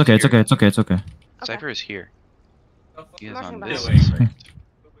 That's okay. It's okay. It's okay. It's okay. Cypher is here. He is on Marking this behind. side.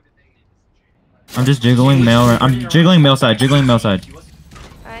 I'm just jiggling male. I'm jiggling male side. Jiggling male side.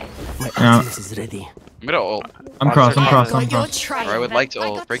 Alright. My Yeah. ultimate is ready. I'm gonna ult. I'm cross. I'm cross. I'm Got your cross. trail. Or I would like to I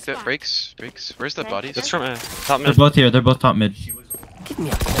ult. got Break the the spot. breaks. Where's the Okay. bodies? It's from top They're mid. both here. They're both top mid. Give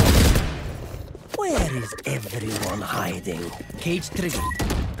me a Where is everyone hiding? Cage trigger.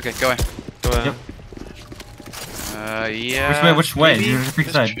 Okay, go ahead. Yep. Yeah. Which way? maybe? You're the freak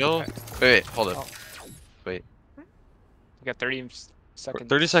Just side. chill. Wait, hold up. Wait. We got 30 seconds.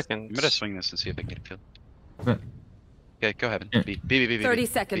 30 I'm seconds. gonna swing this and see if I can get a kill. Okay. Okay, go ahead. Yeah. B. 30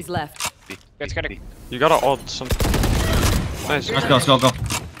 seconds left. Guys, gotta. You gotta ult some. Nice. Let's go.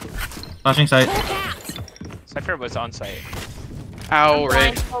 Flashing sight. Cypher was on site. Ow, I'm Ray.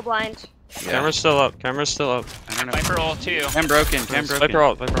 blind, full blind. Yeah. Camera's still up. Camera's still up. I don't know. Viper ult too. Cam broken. Cam broken. Viper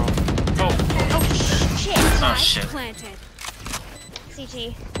ult. Viper ult. Oh, shit. Oh shit. Planted.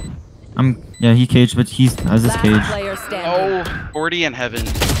 CT. Yeah, he caged, but he has his Last cage. player standing. Oh, 40 in heaven.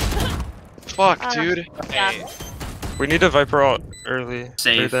 Fuck, dude. Hey, We need a Viper ult early.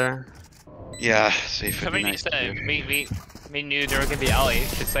 Safe. Right there. Yeah, safe would be somebody nice. said to do. we knew there were gonna be alley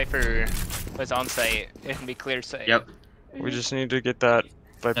because Cypher was on site. It can be clear site. Yep. We just need to get that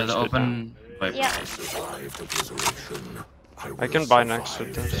Viper Yeah, the shit open. Yeah. down. I can buy next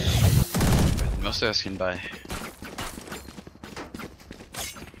with this. Most of us can buy.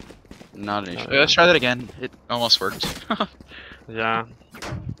 Not an issue. Let's try that again. It almost worked. Yeah.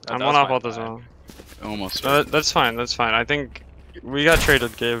 I'm that one was off my ult as bad. well. Almost. That's fine. That's fine. I think we got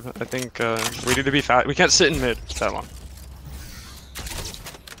traded, Gabe. I think we need to be fat. We can't sit in mid that long.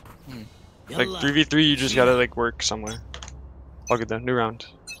 Like 3v3, you just gotta like work somewhere. All good then. New round.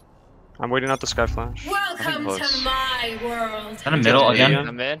 I'm waiting out the sky flash. Welcome close. to my world. Is that a middle again?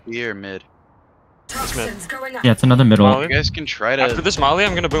 I'm mid. B or mid. Toxins going up. Yeah, it's another middle. Molly? You guys can try to. After this Molly,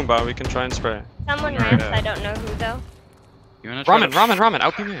 I'm gonna boom bot. We can try and spray. Someone Alright. ramps, I don't know who though. You wanna try Ramen,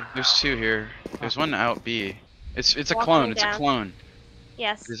 out B main. There's two here. There's one out B. It's a Walking clone. It's a down. clone.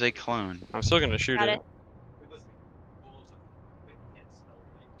 Yes. It is a clone. I'm still gonna shoot Got it.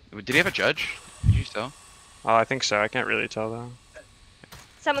 it. Did he have a judge? Did you tell? Oh, I think so. I can't really tell though.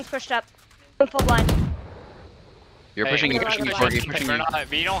 Someone's pushed up. I'm full blind. You're Hey, pushing. You're we're pushing. You're on pushing. the You're pushing. We're not,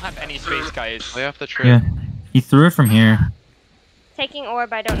 we don't have any space, guys. Play off the trip. Yeah. He threw it from here. Taking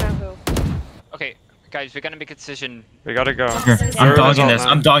orb, I don't know who. Okay, guys, we gotta make a decision. We gotta go. Here. I'm Throw dogging it this. out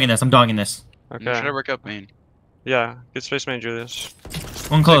I'm now. dogging this. I'm dogging this. You try Okay. to work up main. Yeah. Get space main, Julius.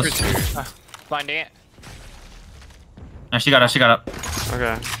 One close. Cypher's here. Blinding it. No, she got up.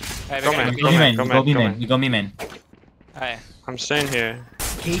 Okay. Hey, we Go gotta main, be- Go me main. go We main, go me go main. main. We go me main. Hey, I'm staying here.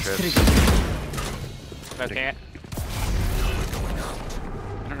 Cage Trips. trigger. looking it.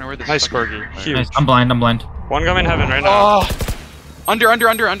 I don't know where this. Nice, fucking- Corgi. Alright. Huge. Nice. I'm blind. One going heaven right now. Oh!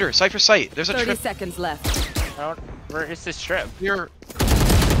 Under. Cypher sight. There's a 30 trip seconds left. I don't, where is this trip? here.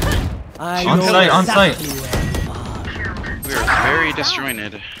 I On know site, on exactly site. where you are. We are very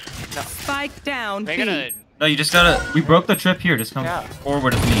disjointed. Spike down. We're B. gonna. No, you just gotta. We broke the trip here. Just come Yeah.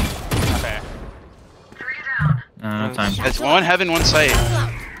 forward with me. Okay. No time. It's one heaven, one sight.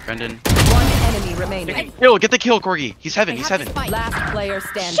 Brendan. One enemy remaining. Kill. Get the kill, Corgi. He's heaven. He's heaven. Last player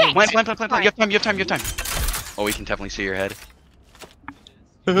standing. Plant. You have time. Oh, we can definitely see your head.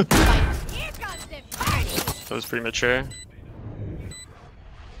 Here comes the That was premature.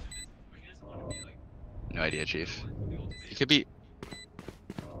 No idea, Chief. He could be.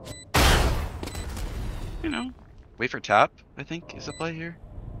 You know, wait for tap. I think is the play here.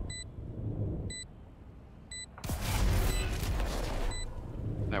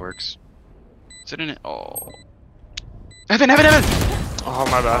 That works. Sit in it. Oh. Evan! Oh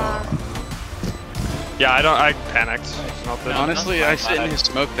my bad. Yeah, I panicked. Honestly, I sit in his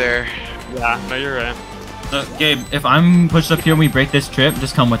smoke there. Yeah, no, you're right. So, Gabe, if I'm pushed up here and we break this trip,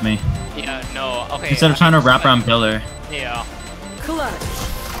 just come with me. Yeah, no, okay. Instead of trying to wrap around pillar. Yeah. Clutch.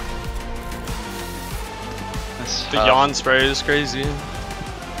 The yawn spray is crazy.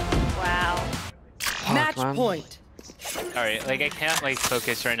 Wow. Match man. point. Alright, like I can't like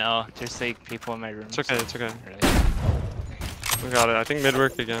focus right now. There's like people in my room. It's okay, it's okay. Really. We got it. I think mid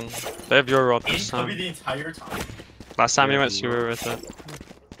work again. They have your rod this time. the entire time. Last time you went sewer with it.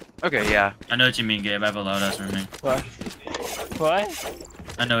 Okay, yeah. I know what you mean, Gabe. I have a loud ass roommate. What? What?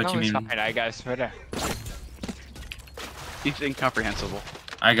 I know what No, you it's mean. fine, I guess. Whatever. It's incomprehensible.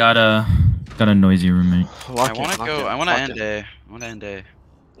 I got a noisy roommate. I want to go. I want to end A. I want to end A.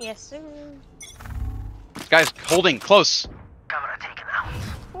 Yes, sir. This guy's holding close.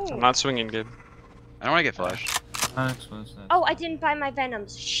 I'm not swinging, Gabe. I don't want to get flashed. Oh, I didn't buy my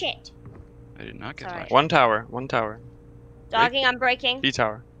venoms. Shit. I did not get Sorry. flashed. One tower. Dogging, I'm breaking. B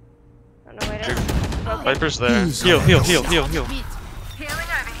tower. Don't know where it is. Okay. Viper's there. Heal. You know,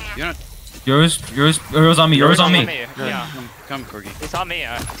 Yours on me. Yours on me. Yeah. come, Corgi. It's on me.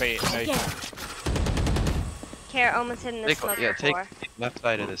 Wait. Care almost hitting the Take, smoke yeah, take before. left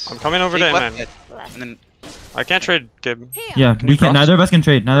side of this. I'm coming over Take there, left man. side, Left. and then I can't trade, Gabe. Yeah, we can. Neither of us can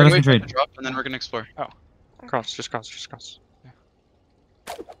trade. Neither of us can wait for trade. the drop, and then we're gonna explore. Cross. Just cross.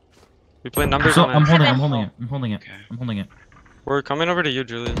 We play numbers So on I'm it. holding it. Okay. We're coming over to you,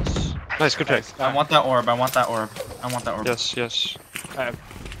 Julius. Nice, good pick. I want that orb. Yes.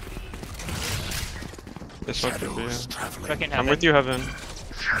 This one could be. Fucking I'm with you, Heaven.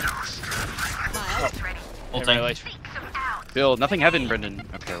 Build. Nothing heaven, Brendan.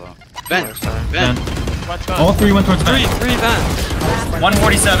 Okay, well. Ben. Ben. What's going All three went towards Ben. Three vents.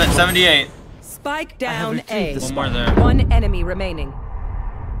 147, 78. Spike down A. One more there. One enemy remaining.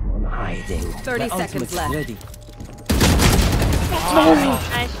 Hiding. 30 seconds left. Ready.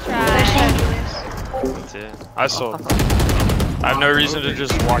 Nice try. That's it. I sold. I have no reason to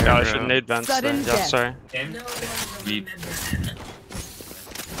just walk out. I should nade vents. Sudden Yeah, death. sorry.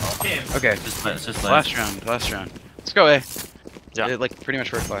 Okay. Just Last round. Let's go A. Yeah. It like pretty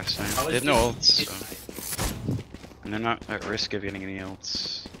much worked last time. They have no ults, so. And they're not at risk of getting any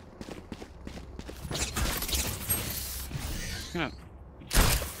ults. Yeah.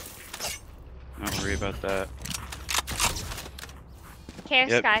 Not worry about that. Care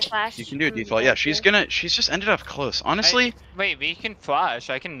Yep. sky flash. You can do a default. Yeah, she's just ended up close. Honestly, Wait, we can flash.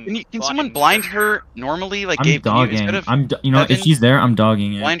 I can. can someone blind her normally? Like I'm Gabe, can you, dogging. instead of You know, if Evan, she's there, I'm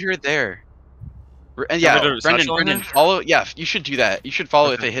dogging it. blind her there. And Yeah, yeah, but Brendan, follow. Yeah, you should do that. You should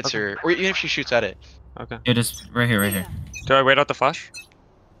follow if it hits her, or even if she shoots at it. Okay. Yeah, just right here. Do I wait out the flash?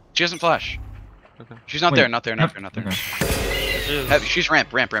 She doesn't flash. Okay. She's not Wait. there. Not there. Okay. She's ramp.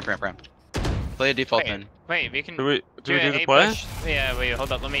 Play a default then. Wait, we can. Do we do an the A play? push. Yeah, wait,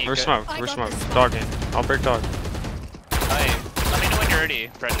 hold up. Let me. We're go- smoked. Dogging. I'll break dog. Hey, let me know when you're ready,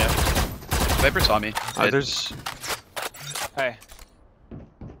 Brenda. Viper saw me. There's. Hey.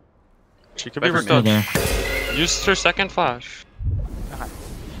 She could be Viper ripped mid. up. There. Use her second flash.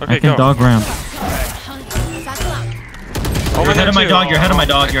 I Okay, can go. dog ramp. Oh, You're ahead of my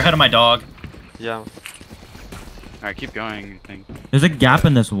dog. You're ahead of my dog. Yeah. Alright, keep going. I think. There's a gap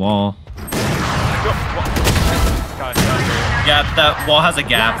in this wall. Gosh, Yeah, that wall has a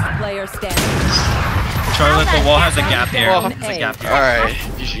gap. Last player standing. Charlotte, the wall has a gap here. Well, There's a gap here. Alright,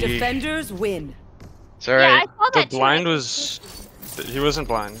 GG. Defenders win. It's alright. Yeah, I saw The that too. blind was. He wasn't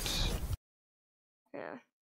blind.